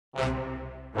Bedbugs,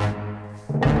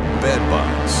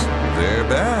 they're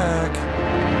back!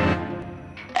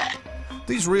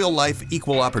 These real-life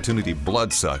equal opportunity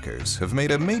bloodsuckers have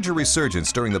made a major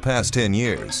resurgence during the past 10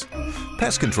 years.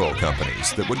 Pest control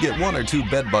companies that would get 1 or 2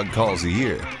 bedbug calls a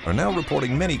year are now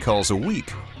reporting many calls a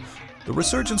week. The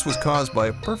resurgence was caused by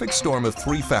a perfect storm of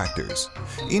 3 factors: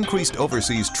 increased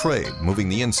overseas trade moving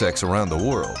the insects around the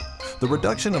world, the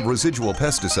reduction of residual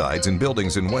pesticides in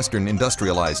buildings in Western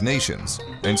industrialized nations,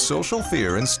 and social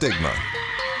fear and stigma.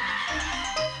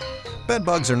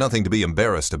 Bedbugs are nothing to be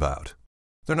embarrassed about.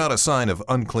 They're not a sign of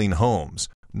unclean homes,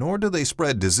 nor do they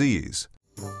spread disease.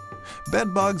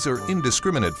 Bedbugs are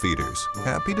indiscriminate feeders,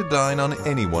 happy to dine on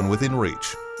anyone within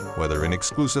reach, whether in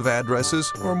exclusive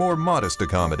addresses or more modest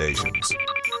accommodations.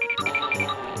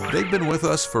 They've been with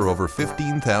us for over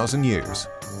 15,000 years,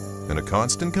 and a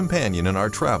constant companion in our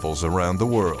travels around the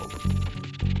world.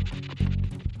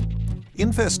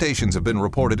 Infestations have been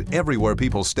reported everywhere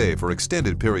people stay for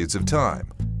extended periods of time,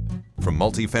 from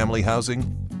multifamily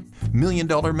housing,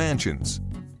 million-dollar mansions,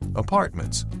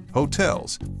 apartments,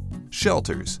 hotels,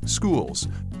 shelters, schools,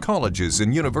 colleges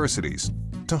and universities,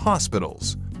 to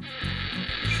hospitals.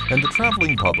 And the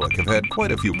traveling public have had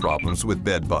quite a few problems with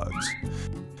bedbugs.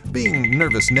 Being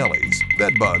nervous Nellies,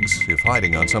 bedbugs, if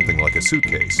hiding on something like a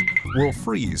suitcase, will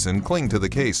freeze and cling to the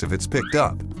case if it's picked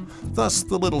up, thus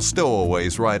the little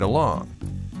stowaways ride along.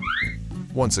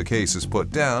 Once a case is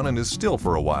put down and is still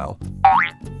for a while,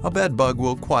 a bedbug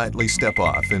will quietly step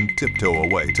off and tiptoe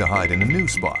away to hide in a new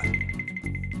spot.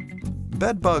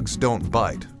 Bedbugs don't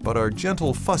bite, but are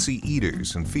gentle, fussy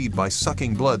eaters and feed by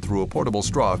sucking blood through a portable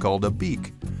straw called a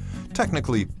beak.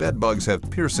 Technically, bedbugs have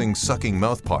piercing, sucking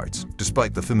mouthparts,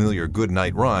 despite the familiar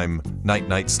goodnight rhyme, "Night,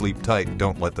 night, sleep tight,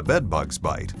 don't let the bedbugs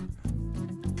bite."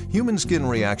 Human skin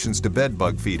reactions to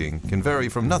bedbug feeding can vary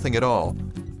from nothing at all,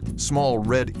 small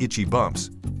red itchy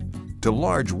bumps, to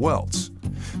large welts.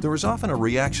 There is often a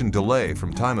reaction delay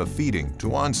from time of feeding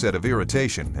to onset of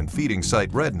irritation and feeding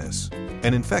site redness.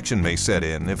 An infection may set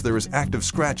in if there is active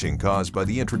scratching caused by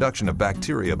the introduction of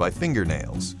bacteria by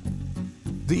fingernails.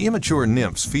 The immature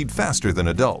nymphs feed faster than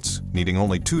adults, needing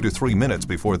only 2 to 3 minutes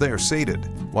before they are sated,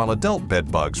 while adult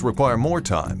bedbugs require more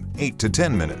time, 8 to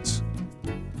 10 minutes.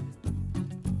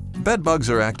 Bedbugs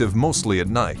are active mostly at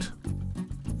night.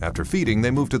 After feeding,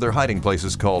 they move to their hiding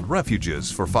places called refuges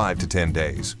for 5 to 10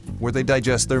 days, where they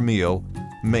digest their meal,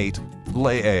 mate,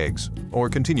 lay eggs, or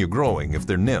continue growing if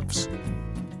they're nymphs.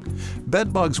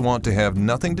 Bedbugs want to have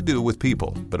nothing to do with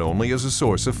people, but only as a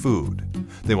source of food.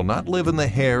 They will not live in the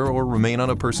hair or remain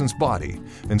on a person's body,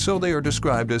 and so they are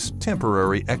described as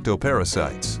temporary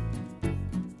ectoparasites.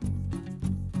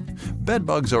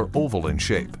 Bedbugs are oval in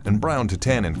shape and brown to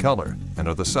tan in color, and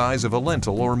are the size of a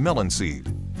lentil or melon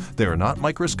seed. They are not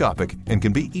microscopic and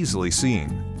can be easily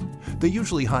seen. They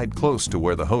usually hide close to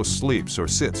where the host sleeps or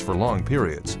sits for long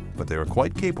periods, but they are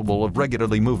quite capable of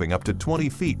regularly moving up to 20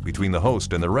 feet between the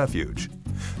host and the refuge.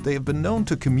 They have been known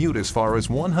to commute as far as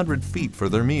 100 feet for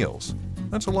their meals.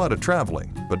 That's a lot of traveling,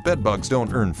 but bedbugs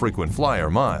don't earn frequent flyer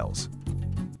miles.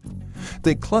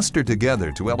 They cluster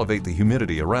together to elevate the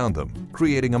humidity around them,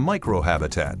 creating a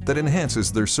microhabitat that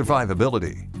enhances their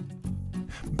survivability.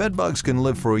 Bedbugs can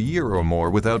live for a year or more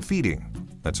without feeding.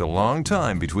 That's a long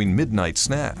time between midnight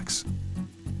snacks.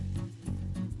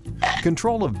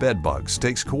 Control of bedbugs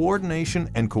takes coordination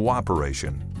and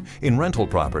cooperation. In rental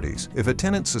properties, if a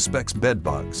tenant suspects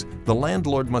bedbugs, the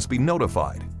landlord must be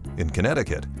notified. In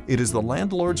Connecticut, it is the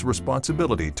landlord's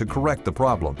responsibility to correct the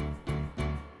problem.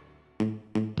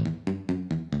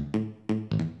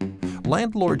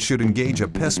 Landlords should engage a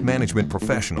pest management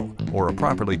professional or a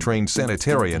properly trained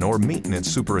sanitarian or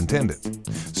maintenance superintendent,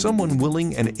 someone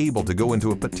willing and able to go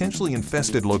into a potentially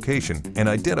infested location and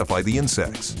identify the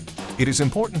insects. It is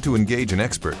important to engage an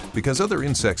expert because other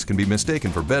insects can be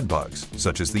mistaken for bedbugs,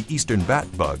 such as the eastern bat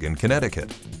bug in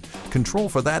Connecticut. Control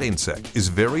for that insect is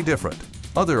very different.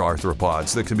 Other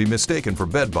arthropods that can be mistaken for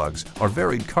bedbugs are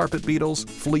varied carpet beetles,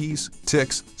 fleas,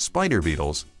 ticks, spider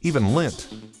beetles, even lint.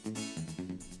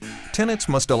 Tenants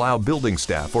must allow building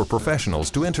staff or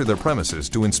professionals to enter their premises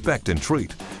to inspect and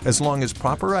treat, as long as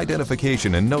proper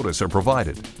identification and notice are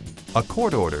provided. A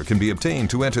court order can be obtained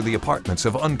to enter the apartments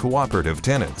of uncooperative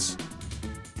tenants.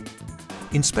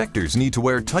 Inspectors need to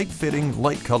wear tight-fitting,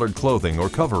 light-colored clothing or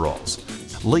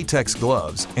coveralls, latex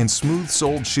gloves, and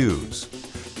smooth-soled shoes.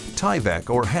 Tyvek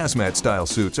or hazmat-style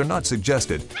suits are not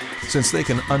suggested, since they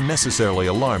can unnecessarily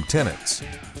alarm tenants.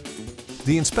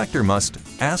 The inspector must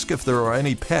ask if there are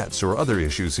any pets or other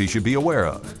issues he should be aware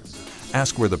of.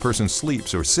 Ask where the person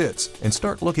sleeps or sits and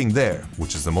start looking there,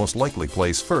 which is the most likely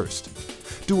place first.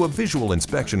 Do a visual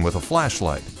inspection with a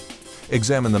flashlight.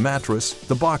 Examine the mattress,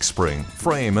 the box spring,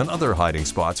 frame, and other hiding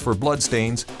spots for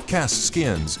bloodstains, cast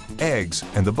skins, eggs,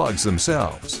 and the bugs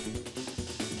themselves.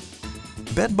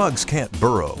 Bed bugs can't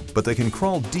burrow, but they can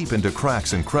crawl deep into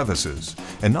cracks and crevices,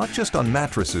 and not just on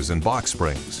mattresses and box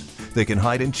springs. They can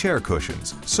hide in chair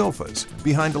cushions, sofas,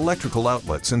 behind electrical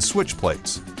outlets and switch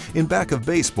plates, in back of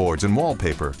baseboards and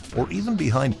wallpaper, or even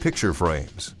behind picture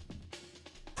frames.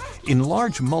 In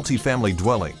large multifamily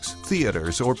dwellings,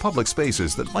 theaters, or public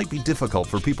spaces that might be difficult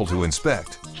for people to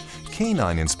inspect,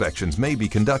 canine inspections may be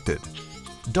conducted.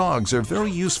 Dogs are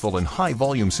very useful in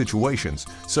high-volume situations,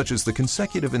 such as the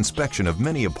consecutive inspection of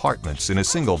many apartments in a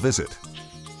single visit.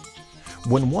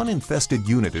 When one infested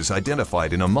unit is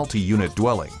identified in a multi-unit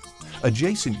dwelling,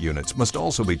 adjacent units must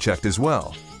also be checked as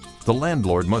well. The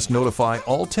landlord must notify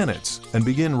all tenants and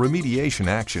begin remediation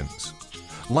actions.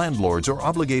 Landlords are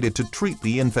obligated to treat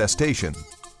the infestation.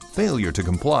 Failure to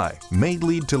comply may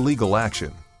lead to legal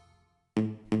action.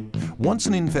 Once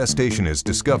an infestation is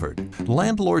discovered,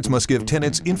 landlords must give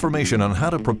tenants information on how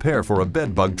to prepare for a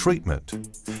bed bug treatment.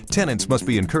 Tenants must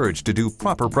be encouraged to do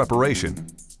proper preparation.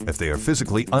 If they are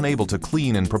physically unable to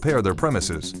clean and prepare their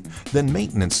premises, then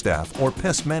maintenance staff or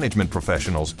pest management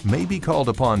professionals may be called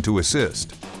upon to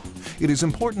assist. It is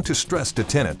important to stress to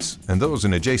tenants and those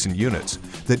in adjacent units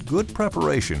that good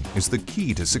preparation is the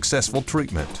key to successful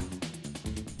treatment.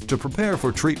 To prepare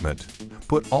for treatment,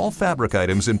 put all fabric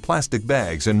items in plastic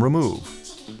bags and remove.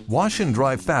 Wash and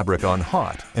dry fabric on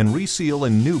hot and reseal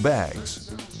in new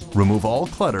bags. Remove all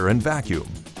clutter and vacuum.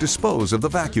 Dispose of the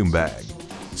vacuum bag.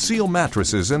 Seal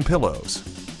mattresses and pillows.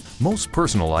 Most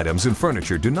personal items and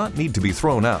furniture do not need to be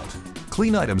thrown out.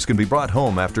 Clean items can be brought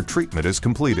home after treatment is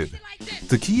completed.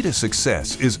 The key to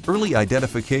success is early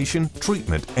identification,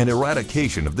 treatment, and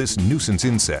eradication of this nuisance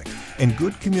insect, and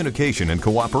good communication and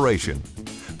cooperation.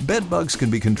 Bed bugs can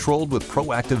be controlled with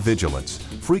proactive vigilance,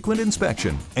 frequent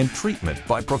inspection, and treatment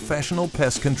by professional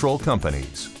pest control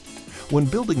companies. When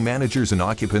building managers and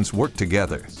occupants work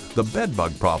together, the bed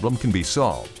bug problem can be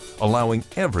solved, allowing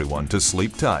everyone to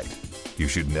sleep tight. You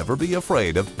should never be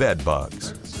afraid of bed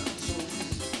bugs.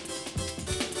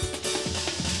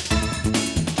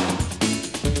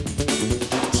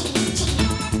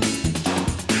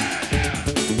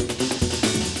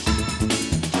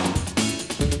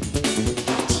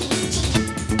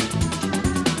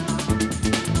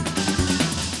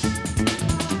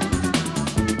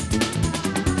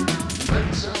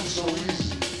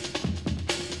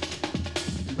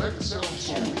 Make it sound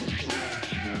so easy.